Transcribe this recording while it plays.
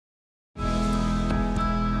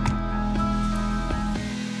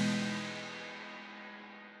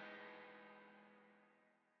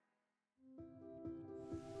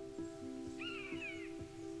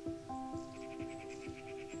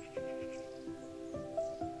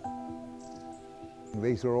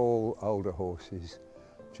thing. These are all older horses,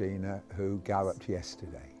 Gina, who galloped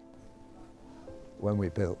yesterday. When we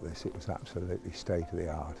built this, it was absolutely state of the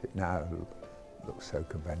art. It now looks so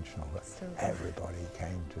conventional that everybody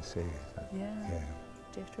came to see it. Yeah. Yeah.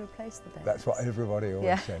 Do you have to replace the bit? That's what everybody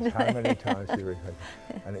always says. How many times do you replace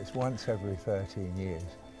it? And it's once every 13 years.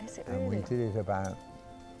 Is it really? And we did it about,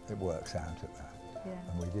 it works out at that. Yeah.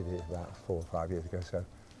 And we did it about 4 or 5 years ago, so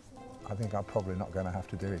I think I'm probably not going to have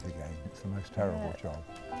to do it again. It's the most terrible job.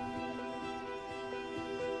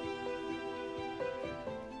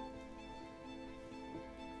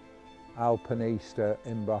 Alpinista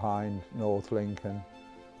in behind North Lincoln.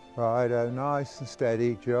 Righto, nice and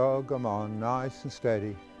steady, jog 'em on, nice and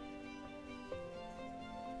steady.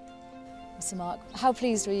 Sir Mark, how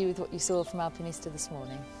pleased were you with what you saw from Alpinista this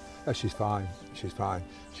morning? Oh, she's fine, she's fine.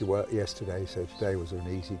 She worked yesterday, so today was an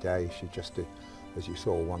easy day. She just did, as you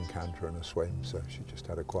saw, 1 canter and a swim, so she just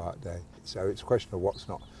had a quiet day. So it's a question of what's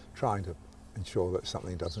not, trying to ensure that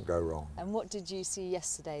something doesn't go wrong. And what did you see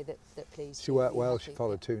yesterday that pleased you? She worked well, she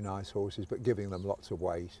followed 2 nice horses, but giving them lots of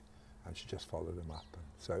weight, and she just followed them up, and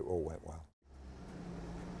so it all went well.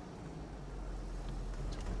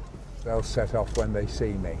 They'll set off when they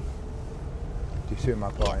see me. Do you see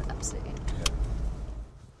my point? Yeah, absolutely. Yeah.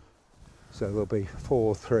 So there'll be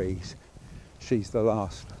 4 threes. She's the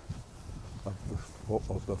last of the 4.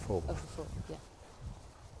 Of the 4, yeah.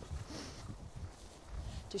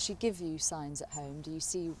 Does she give you signs at home? Do you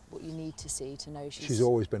see what you need to see to know she's... She's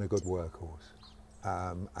always been a good workhorse.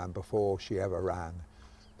 And before she ever ran,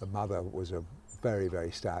 the mother was a very, very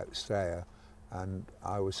stout stayer, and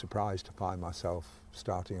I was surprised to find myself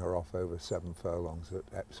starting her off over 7 furlongs at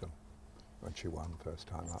Epsom when she won first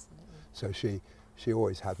time up. So she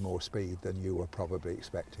always had more speed than you were probably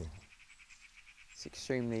expecting. It's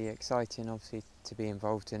extremely exciting, obviously, to be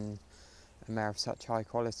involved in a mare of such high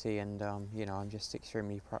quality, and you know, I'm just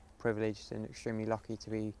extremely privileged and extremely lucky to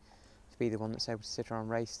be the one that's able to sit her on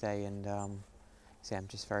race day, and so I'm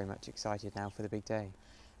just very much excited now for the big day.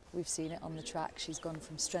 We've seen it on the track. She's gone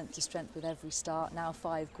from strength to strength with every start, now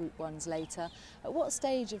 5 Group 1s later. At what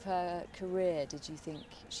stage of her career did you think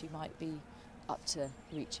she might be up to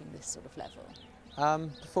reaching this sort of level?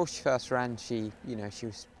 Before she first ran, she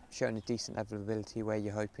was showing a decent level of ability where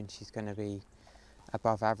you're hoping she's going to be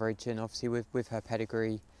above average, and obviously with her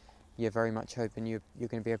pedigree, you're very much hoping you're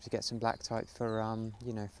going to be able to get some black type for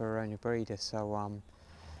for her own breeder. So,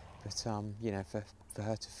 you know, for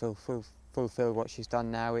her to fulfill what she's done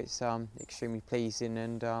now, it's extremely pleasing,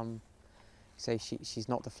 and say she's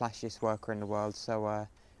not the flashiest worker in the world, so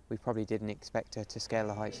we probably didn't expect her to scale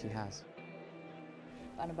the height she has.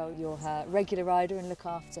 Annabelle, you're her regular rider and look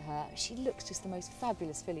after her. She looks just the most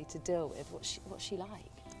fabulous filly to deal with. What's she like?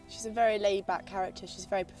 She's a very laid-back character. She's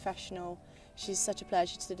very professional. She's such a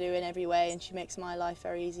pleasure to do in every way, and she makes my life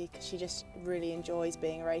very easy because she just really enjoys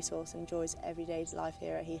being a racehorse and enjoys everyday life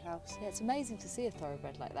here at Heath House. Yeah, it's amazing to see a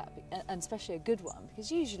thoroughbred like that, and especially a good one,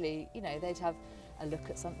 because usually, you know, they'd have a look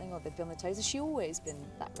at something or they'd be on the toes. Has she always been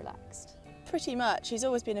that relaxed? Pretty much. She's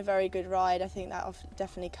always been a very good ride. I think that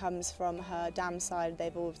definitely comes from her dam side.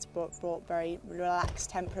 They've always brought very relaxed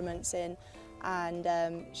temperaments in, and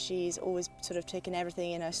she's always sort of taken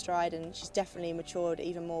everything in her stride, and she's definitely matured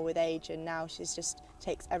even more with age, and now she's just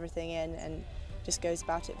takes everything in and just goes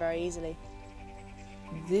about it very easily.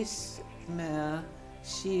 This mare,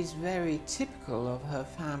 she's very typical of her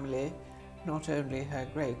family, not only her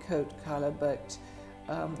grey coat colour, but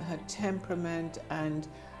her temperament, and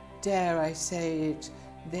dare I say it,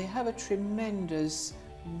 they have a tremendous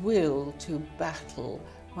will to battle.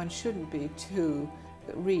 One shouldn't read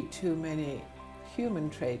too many human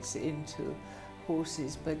traits into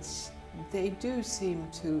horses, but they do seem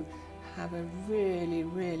to have a really,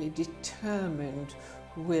 really determined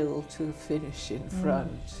will to finish in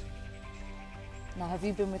front. Now, have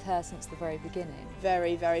you been with her since the very beginning?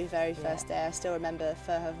 Very, very, very first day. I still remember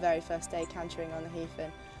for her very first day cantering on the heath,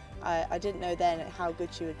 and I didn't know then how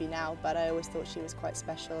good she would be now, but I always thought she was quite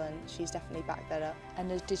special, and she's definitely backed that up.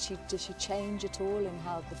 And did she change at all in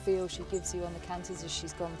how the feel she gives you on the canters as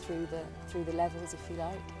she's gone through the levels, if you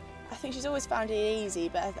like? I think she's always found it easy,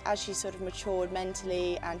 but as she's sort of matured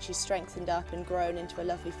mentally and she's strengthened up and grown into a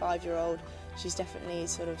lovely 5-year-old, she's definitely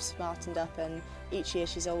sort of smartened up, and each year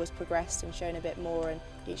she's always progressed and shown a bit more, and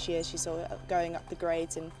each year she's sort of going up the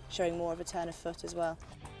grades and showing more of a turn of foot as well.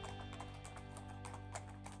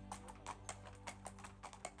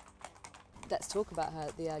 Let's talk about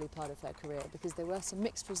the early part of her career, because there were some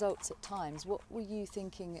mixed results at times. What were you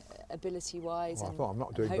thinking ability-wise? Well, I thought I'm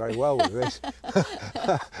not doing very well with this.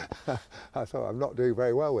 I thought I'm not doing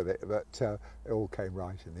very well with it, but it all came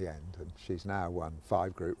right in the end, and she's now won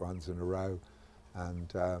 5 Group 1s in a row,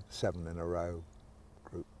 and 7 in a row,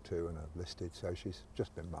 Group 2 and a listed, so she's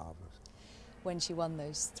just been marvellous. When she won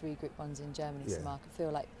those 3 Group 1s in Germany, Yeah. Sir Mark, I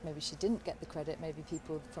feel like maybe she didn't get the credit, maybe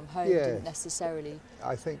people from home Yeah. didn't necessarily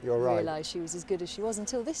I think you're right. realise she was as good as she was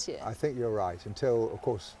until this year. I think you're right, until, of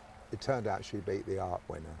course, it turned out she beat the art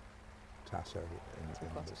winner, Tasso.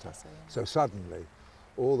 Tasso, yeah. So suddenly,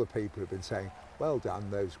 all the people have been saying, well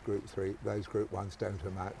done, those Group 1s don't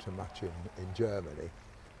amount to much in Germany.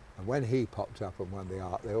 And when he popped up and won the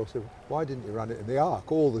Arc, they all said, why didn't you run it in the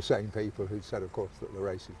Arc? All the same people who said, of course, that the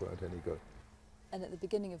races weren't any good. And at the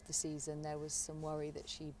beginning of the season, there was some worry that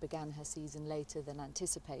she began her season later than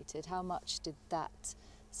anticipated. How much did that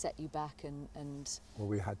set you back and Well,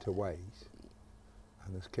 we had to wait.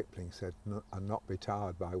 And as Kipling said, and not be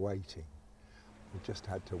tired by waiting. We just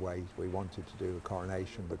had to wait. We wanted to do the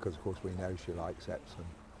coronation because, of course, we know she likes Epsom.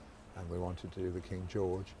 And we wanted to do the King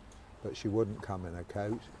George. But she wouldn't come in a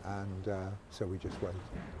coat, and so we just waited.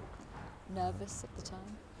 nervous at the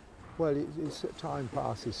time? Well, time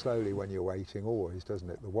passes slowly when you're waiting, always, doesn't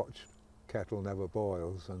it? The watch kettle never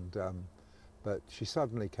boils, and but she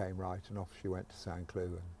suddenly came right, and off she went to St. Cloud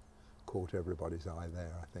and caught everybody's eye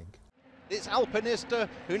there, I think. It's Alpinista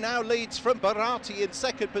who now leads from Barati in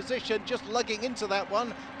second position, just lugging into that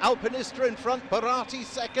one. Alpinista in front, Barati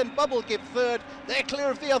second, Bubble Give third. They're clear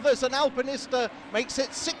of the others, and Alpinista makes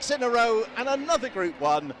it 6 in a row and another Group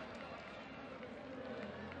 1.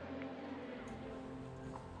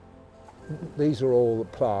 These are all the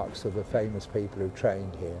plaques of the famous people who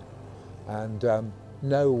trained here, and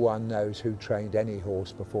no one knows who trained any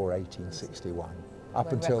horse before 1861. Up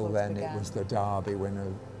When until records then began. it was the Derby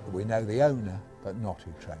winner. We know the owner, but not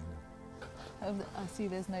who trained them. I see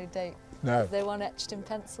there's no date. No. Is there one etched in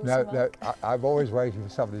pencil? No, Sir no, Mark? I've always waited for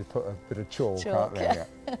somebody to put a bit of chalk out there.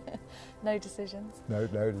 No decisions. No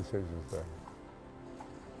decisions there.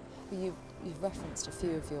 You've referenced a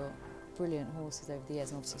few of your brilliant horses over the years,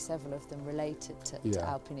 and obviously several of them related to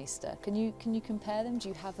Yeah. Alpinista. Can you compare them? Do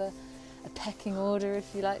you have a pecking order,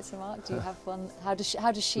 if you like, Sir Mark? Do you have one? How does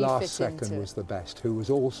she Last fit second into? was the best, who was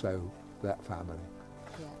also that family.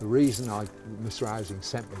 Yeah. The reason Miss Rausing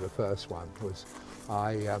sent me the first one was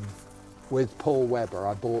with Paul Webber,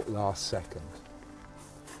 I bought Last Second.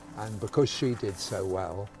 And because she did so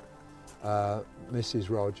well,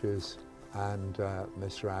 Mrs. Rogers and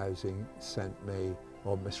Miss Rausing sent me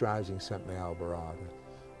Albarada.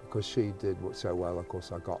 Because she did so well, of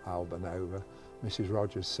course, I got Albanova. Mrs.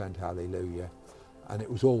 Rogers sent Hallelujah. And it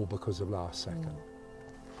was all because of Last Second.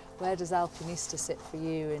 Where does Alpinista sit for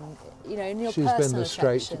you in your She's personal been the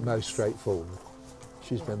attractions? most straightforward.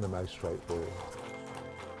 She's been the most straightforward.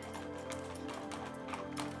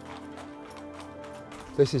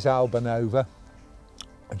 This is Albanova,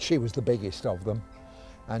 and she was the biggest of them,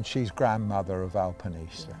 and she's grandmother of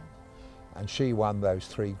Alpinista. Yeah. And she won those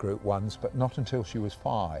 3 Group 1s, but not until she was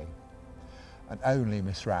 5. And only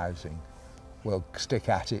Miss Rausing will stick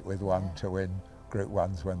at it with one to win Group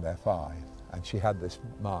 1s when they're 5. And she had this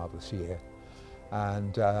marvellous year.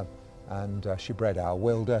 And she bred Al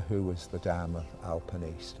Wilder, who was the dam of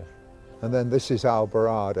Alpinista. And then this is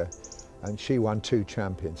Albarada, and she won 2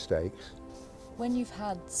 champion stakes. When you've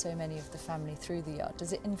had so many of the family through the yard,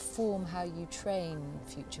 does it inform how you train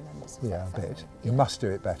future members of Yeah, that a family? bit. You must do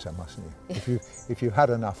it better, mustn't you? If you had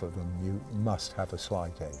enough of them, you must have a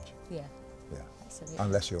slight edge. Yeah. Yeah. Absolutely.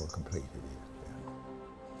 Unless you're a complete idiot. Yeah.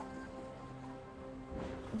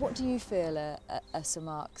 What do you feel are Sir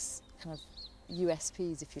Mark's kind of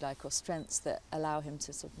USPs, if you like, or strengths that allow him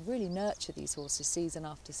to sort of really nurture these horses season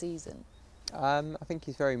after season? I think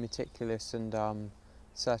he's very meticulous, and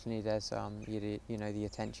certainly there's the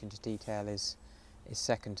attention to detail is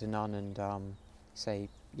second to none. And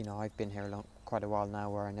I've been here quite a while now,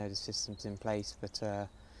 where I know the system's in place, but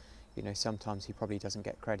sometimes he probably doesn't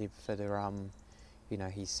get credit for the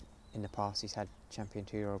he's in the past he's had champion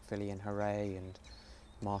 2-year-old filly in Hooray, and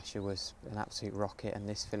Marsha was an absolute rocket, and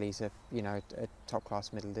this filly's a top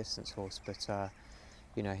class middle distance horse, but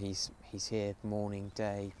he's here morning,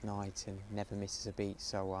 day, night, and never misses a beat.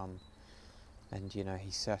 So and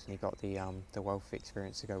he's certainly got the wealth of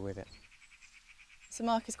experience to go with it. Sir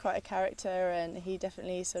Mark is quite a character, and he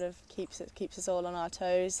definitely sort of keeps us all on our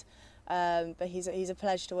toes. But he's a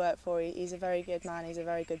pleasure to work for. He's a very good man. He's a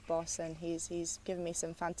very good boss, and he's given me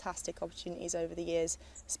some fantastic opportunities over the years,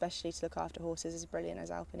 especially to look after horses as brilliant as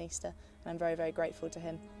Alpinista. And I'm very, very grateful to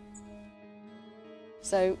him.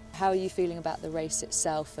 So, how are you feeling about the race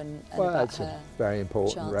itself and Well, about it's her a very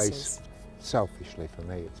important race. chances? Selfishly for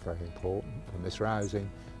me, it's very important. For Miss Rausing,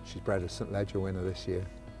 she's bred a St Ledger winner this year.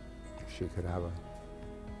 If she could have a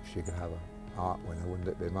art winner, wouldn't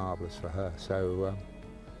it be marvellous for her? So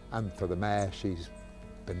And for the mare, she's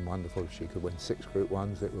been wonderful. If she could win 6 Group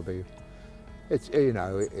 1s, it would be, it's, you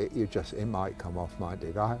know, it might come off, might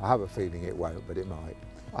it? I have a feeling it won't, but it might.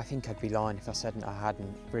 I think I'd be lying if I said I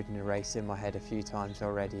hadn't ridden a race in my head a few times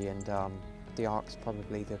already, and the Ark's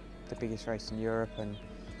probably the biggest race in Europe, and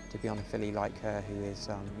to be on a filly like her who is,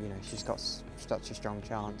 you know, she's got such a strong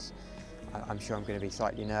chance. I'm sure I'm going to be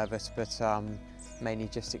slightly nervous, but mainly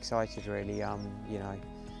just excited really. You know,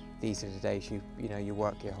 these are the days you know, you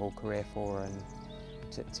work your whole career for, and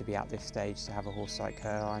to be at this stage, to have a horse like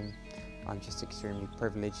her, I'm just extremely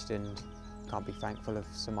privileged and can't be thankful of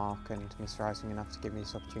Sir Mark and Miss Rausing enough to give me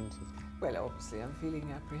this opportunity. Well, obviously I'm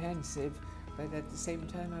feeling apprehensive, but at the same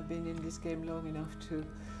time I've been in this game long enough to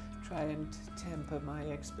try and temper my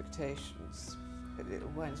expectations.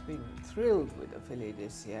 One's been thrilled with the filly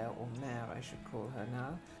this year, or mare I should call her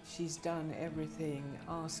now. She's done everything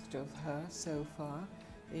asked of her so far.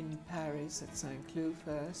 In Paris at St. Cloud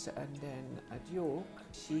first, and then at York.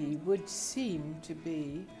 She would seem to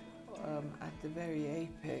be at the very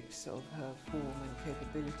apex of her form and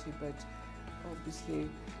capability, but obviously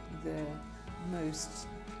the most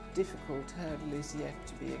difficult hurdle is yet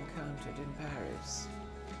to be encountered in Paris.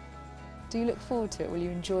 Do you look forward to it? Will you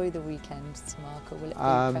enjoy the weekend, Sir Mark, or will it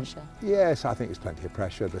be pressure? Yes, I think there's plenty of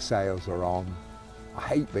pressure. The sales are on. I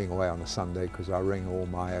hate being away on a Sunday because I ring all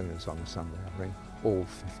my owners on a Sunday. I ring all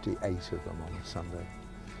 58 of them on a Sunday.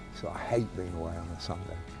 So I hate being away on a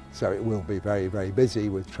Sunday. So it will be very, very busy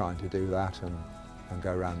with trying to do that and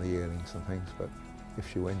go around the yearlings and things. But if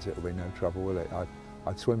she wins, it'll be no trouble, will it?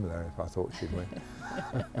 I'd swim there if I thought she'd win.